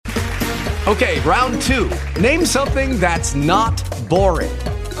Okay, round two. Name something that's not boring.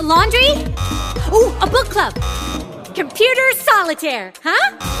 A laundry? Ooh, a book club. Computer solitaire,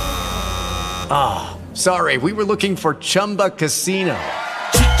 huh? Ah, sorry, we were looking for Chumba Casino.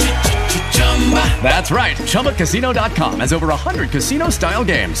 That's right, ChumbaCasino.com has over 100 casino-style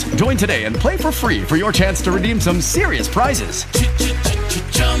games. Join today and play for free for your chance to redeem some serious prizes.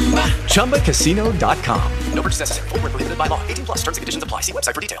 ChumbaCasino.com. No purchase necessary. Void where prohibited by law. 18 plus terms and conditions apply. See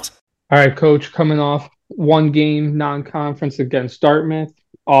website for details. All right, Coach, coming off one game non-conference against Dartmouth,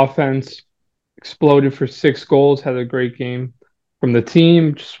 offense exploded for 6 goals, had a great game from the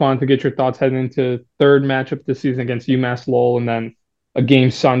team. Just wanted to get your thoughts heading into third matchup this season against UMass Lowell, and then a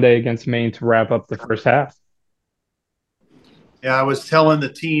game Sunday against Maine to wrap up the first half. Yeah, I was telling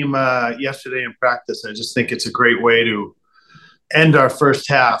the team yesterday in practice, I just think it's a great way to end our first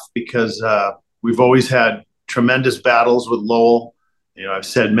half because we've always had tremendous battles with Lowell. You know, I've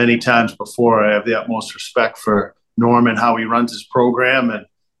said many times before, I have the utmost respect for Norm and how he runs his program. And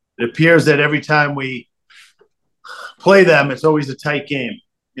it appears that every time we play them, it's always a tight game.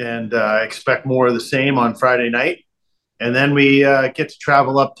 And I expect more of the same on Friday night. And then we get to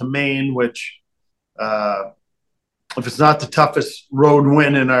travel up to Maine, which if it's not the toughest road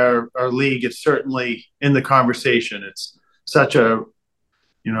win in our league, it's certainly in the conversation. It's such a,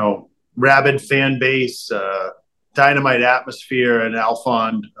 rabid fan base, dynamite atmosphere, and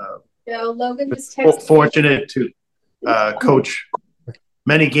Alphon. Logan just fortunate to coach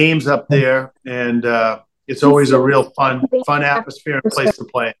many games up there, and it's always a real fun atmosphere and place to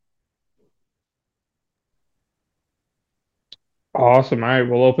play. Awesome. All right,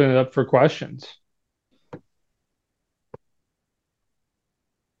 we'll open it up for questions.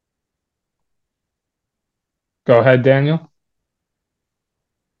 Go ahead, Daniel.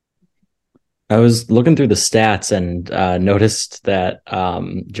 I was looking through the stats and noticed that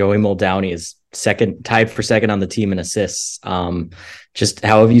Joey Muldowney is tied for second on the team in assists. Just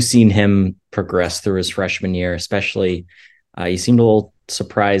how have you seen him progress through his freshman year? Especially, you seemed a little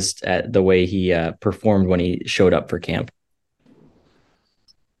surprised at the way he performed when he showed up for camp.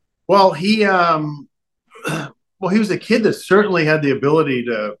 Well, he was a kid that certainly had the ability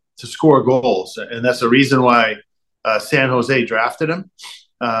to score goals, and that's the reason why San Jose drafted him.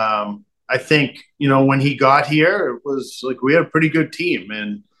 I think, when he got here, it was like we had a pretty good team,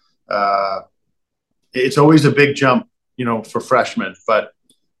 and it's always a big jump, for freshmen. But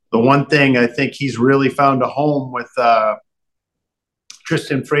the one thing I think he's really found a home with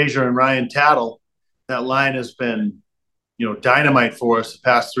Tristan Frazier and Ryan Tattle. That line has been, dynamite for us the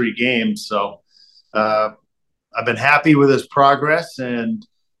past 3 games. So I've been happy with his progress, and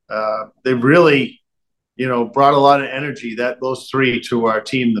they've really brought a lot of energy, those 3 to our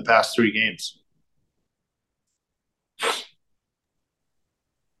team the past 3 games.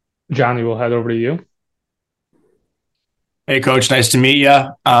 Johnny, we'll head over to you. Hey, Coach, nice to meet you.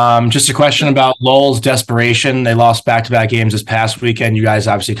 Just a question about Lowell's desperation. They lost back-to-back games this past weekend. You guys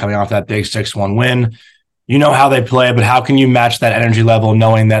obviously coming off that big 6-1 win. You know how they play, but how can you match that energy level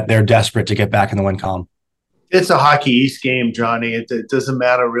knowing that they're desperate to get back in the win column? It's a Hockey East game, Johnny. It doesn't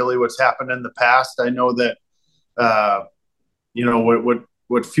matter really what's happened in the past. I know that,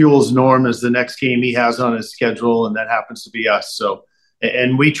 what fuels Norm is the next game he has on his schedule, and that happens to be us. So,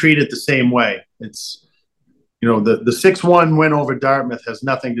 and we treat it the same way. It's, the 6-1 win over Dartmouth has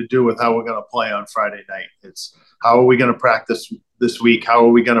nothing to do with how we're going to play on Friday night. It's how are we going to practice this week? How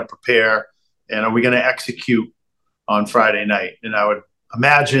are we going to prepare? And are we going to execute on Friday night? And I would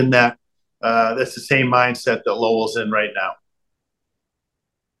imagine that that's the same mindset that Lowell's in right now.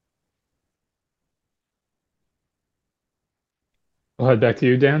 I'll head back to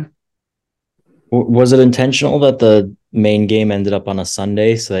you, Dan. Was it intentional that the main game ended up on a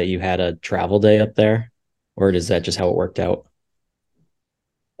Sunday so that you had a travel day up there? Or is that just how it worked out?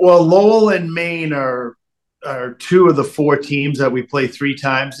 Well, Lowell and Maine are 2 of the 4 teams that we play 3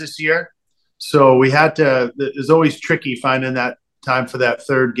 times this year. So we had to – it's always tricky finding that time for that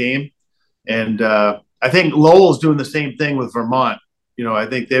third game. And I think Lowell's doing the same thing with Vermont. I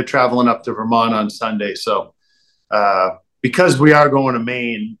think they're traveling up to Vermont on Sunday. So because we are going to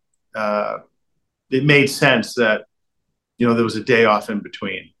Maine, it made sense that, there was a day off in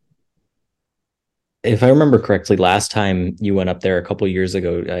between. If I remember correctly, last time you went up there a couple of years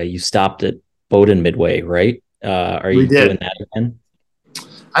ago, you stopped at Bowdoin Midway, right? Are you doing that again?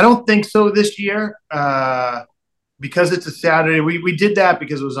 I don't think so this year because it's a Saturday. We did that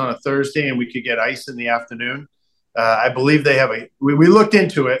because it was on a Thursday and we could get ice in the afternoon. I believe they have we looked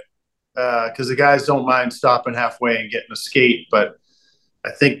into it because the guys don't mind stopping halfway and getting a skate. But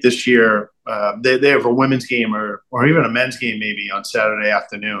I think this year they have a women's game or even a men's game maybe on Saturday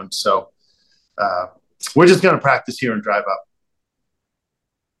afternoon. So we're just going to practice here and drive up.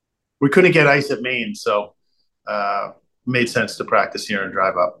 We couldn't get ice at Maine, so made sense to practice here and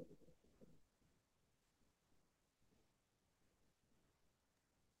drive up.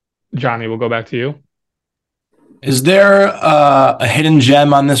 Johnny, we'll go back to you. Is there a hidden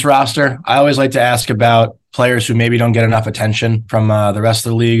gem on this roster? I always like to ask about players who maybe don't get enough attention from the rest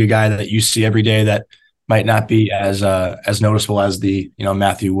of the league, a guy that you see every day that might not be as noticeable as the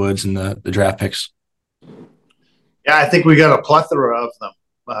Matthew Woods and the draft picks. Yeah, I think we got a plethora of them.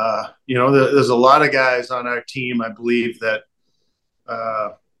 There's a lot of guys on our team, I believe, that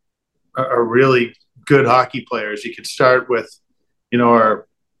are really good hockey players. You could start with,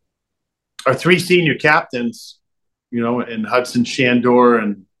 our three senior captains, in Hudson Shandor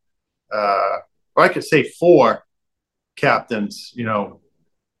and, or I could say four captains,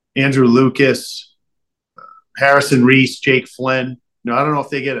 Andrew Lucas, Harrison Reese, Jake Flynn. I don't know if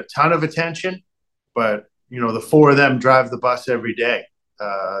they get a ton of attention, but, the four of them drive the bus every day.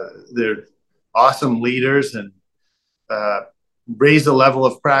 They're awesome leaders and raise the level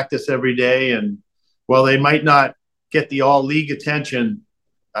of practice every day. And while they might not get the all-league attention,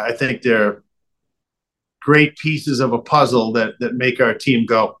 I think they're great pieces of a puzzle that make our team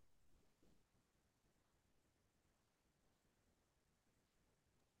go.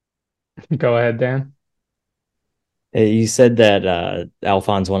 Go ahead, Dan. You said that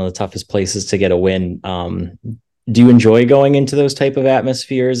Alphon's one of the toughest places to get a win. Do you enjoy going into those type of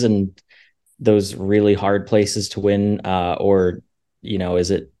atmospheres and those really hard places to win? Or,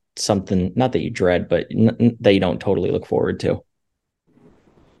 is it something, not that you dread, but that you don't totally look forward to?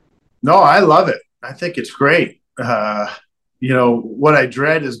 No, I love it. I think it's great. What I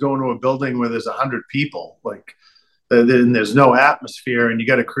dread is going to a building where there's 100 people, then there's no atmosphere and you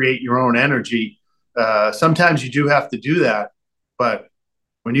got to create your own energy. Sometimes you do have to do that, but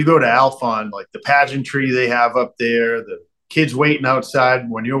when you go to Alphon, the pageantry they have up there, the kids waiting outside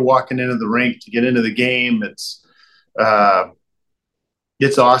when you're walking into the rink to get into the game, it's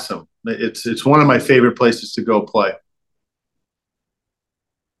awesome. It's one of my favorite places to go play.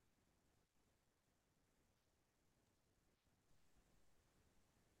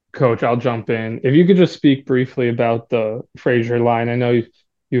 Coach, I'll jump in. If you could just speak briefly about the Fraser line. I know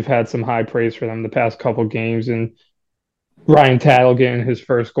you've had some high praise for them the past couple games, and Ryan Tattle getting his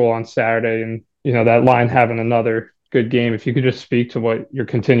first goal on Saturday, and that line having another good game. If you could just speak to what you're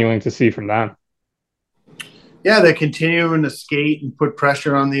continuing to see from them. Yeah, they're continuing to skate and put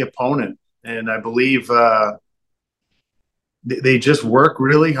pressure on the opponent, and I believe they just work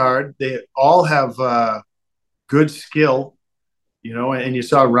really hard. They all have good skill. And you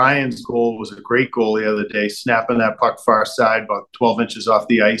saw Ryan's goal was a great goal the other day, snapping that puck far side about 12 inches off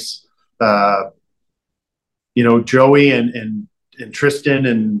the ice. Joey and Tristan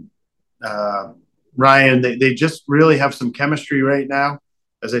and Ryan, they just really have some chemistry right now.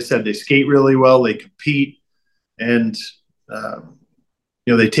 As I said, they skate really well, they compete, and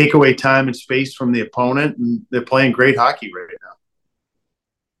they take away time and space from the opponent, and they're playing great hockey right now.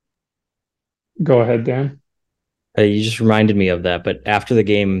 Go ahead, Dan. You just reminded me of that, but after the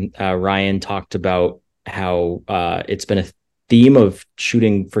game, Ryan talked about how it's been a theme of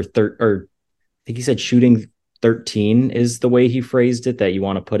shooting for I think he said shooting 13 is the way he phrased it, that you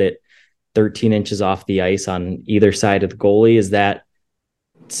want to put it 13 inches off the ice on either side of the goalie. Is that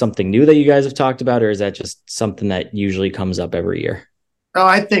something new that you guys have talked about, or is that just something that usually comes up every year? No,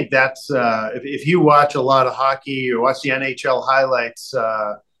 I think that's if you watch a lot of hockey or watch the NHL highlights,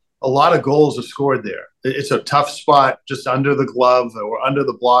 a lot of goals are scored there. It's a tough spot just under the glove or under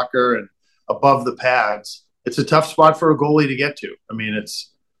the blocker and above the pads. It's a tough spot for a goalie to get to. I mean,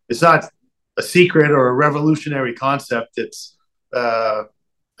 it's not a secret or a revolutionary concept. It's a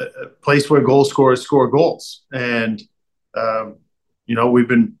place where goal scorers score goals. And, we've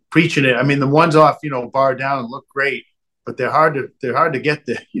been preaching it. I mean, the ones off, bar down look great, but they're hard to get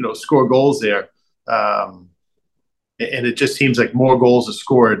the, score goals there. And it just seems like more goals are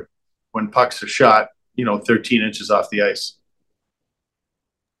scored when pucks are shot, 13 inches off the ice.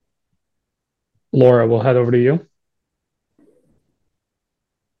 Laura, we'll head over to you.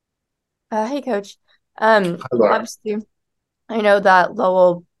 Hey, Coach. Hi, Laura. Obviously, I know that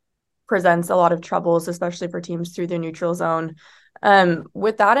Lowell presents a lot of troubles, especially for teams through the neutral zone.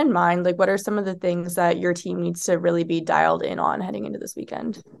 With that in mind, what are some of the things that your team needs to really be dialed in on heading into this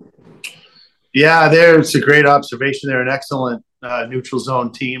weekend? Yeah, it's a great observation. They're an excellent neutral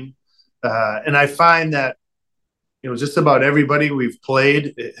zone team. And I find that, just about everybody we've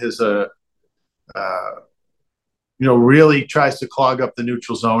played has really tries to clog up the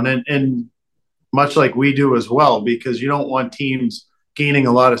neutral zone and much like we do as well, because you don't want teams gaining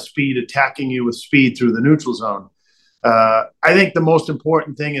a lot of speed, attacking you with speed through the neutral zone. I think the most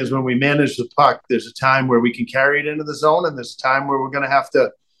important thing is when we manage the puck, there's a time where we can carry it into the zone, and there's a time where we're going to have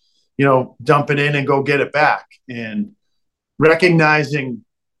to, dump it in and go get it back. And recognizing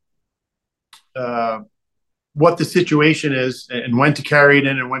what the situation is and when to carry it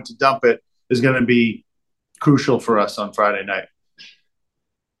in and when to dump it is going to be crucial for us on Friday night.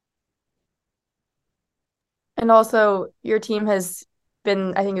 And also, your team has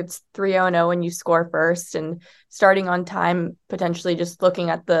been, I think it's 3-0 when you score first, and starting on time, potentially just looking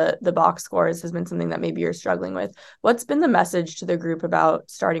at the box scores has been something that maybe you're struggling with. What's been the message to the group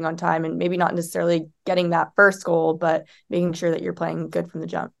about starting on time and maybe not necessarily getting that first goal, but making sure that you're playing good from the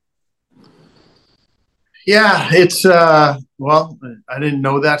jump? Yeah, it's well, I didn't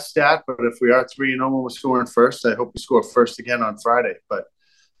know that stat, but if we are 3-0 when we're scoring first, I hope we score first again on Friday. But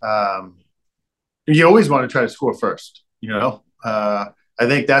you always want to try to score first, I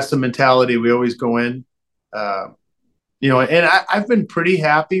think that's the mentality we always go in. And I've been pretty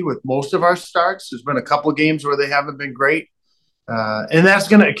happy with most of our starts. There's been a couple of games where they haven't been great, and that's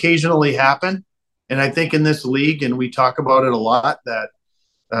going to occasionally happen. And I think in this league, and we talk about it a lot, that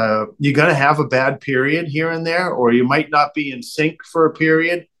you're going to have a bad period here and there, or you might not be in sync for a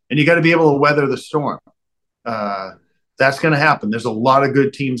period, and you got to be able to weather the storm. That's going to happen. There's a lot of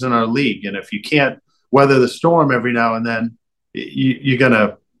good teams in our league, and if you can't weather the storm every now and then, you're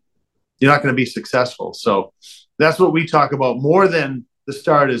not going to be successful. So that's what we talk about more than the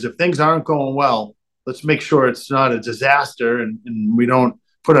start is if things aren't going well, let's make sure it's not a disaster and we don't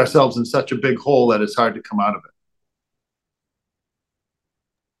put ourselves in such a big hole that it's hard to come out of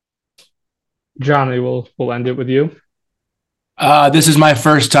it. Johnny, we'll end it with you. This is my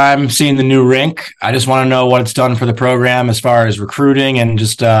first time seeing the new rink. I just want to know what it's done for the program as far as recruiting and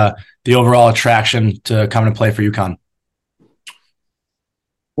just the overall attraction to come and play for UConn.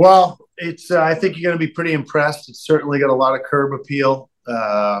 Well, it's. I think you're going to be pretty impressed. It's certainly got a lot of curb appeal,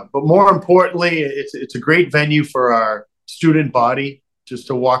 but more importantly, it's a great venue for our student body just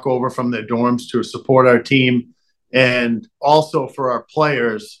to walk over from their dorms to support our team, and also for our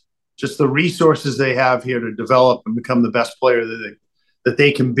players, just the resources they have here to develop and become the best player that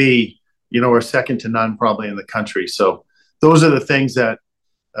they can be. Are second to none probably in the country. So those are the things that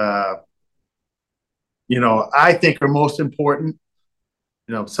I think are most important.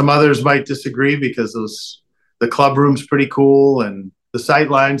 Some others might disagree because the club room's pretty cool and the sight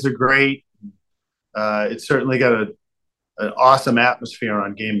lines are great. It's certainly got an awesome atmosphere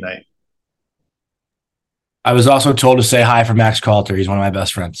on game night. I was also told to say hi for Max Calter. He's one of my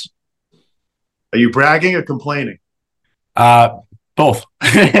best friends. Are you bragging or complaining? Both.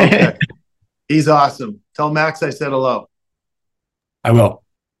 Okay. He's awesome. Tell Max I said hello. I will.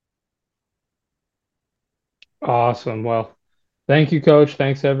 Awesome. Well, thank you, Coach.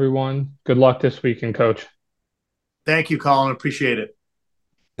 Thanks, everyone. Good luck this weekend, Coach. Thank you, Colin. Appreciate it.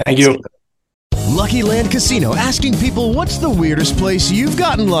 Thank you. Lucky Land Casino, asking people, what's the weirdest place you've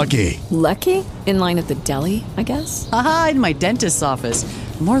gotten lucky? Lucky? In line at the deli, I guess? Aha, in my dentist's office.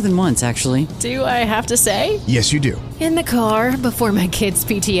 More than once, actually. Do I have to say? Yes, you do. In the car before my kids'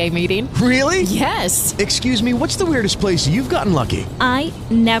 PTA meeting. Really? Yes. Excuse me, what's the weirdest place you've gotten lucky? I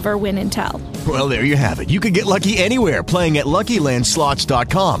never win and tell. Well, there you have it. You can get lucky anywhere, playing at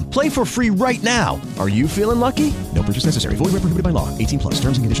LuckyLandSlots.com. Play for free right now. Are you feeling lucky? No purchase necessary. Void where prohibited by law. 18+.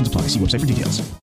 Terms and conditions apply. See website for details.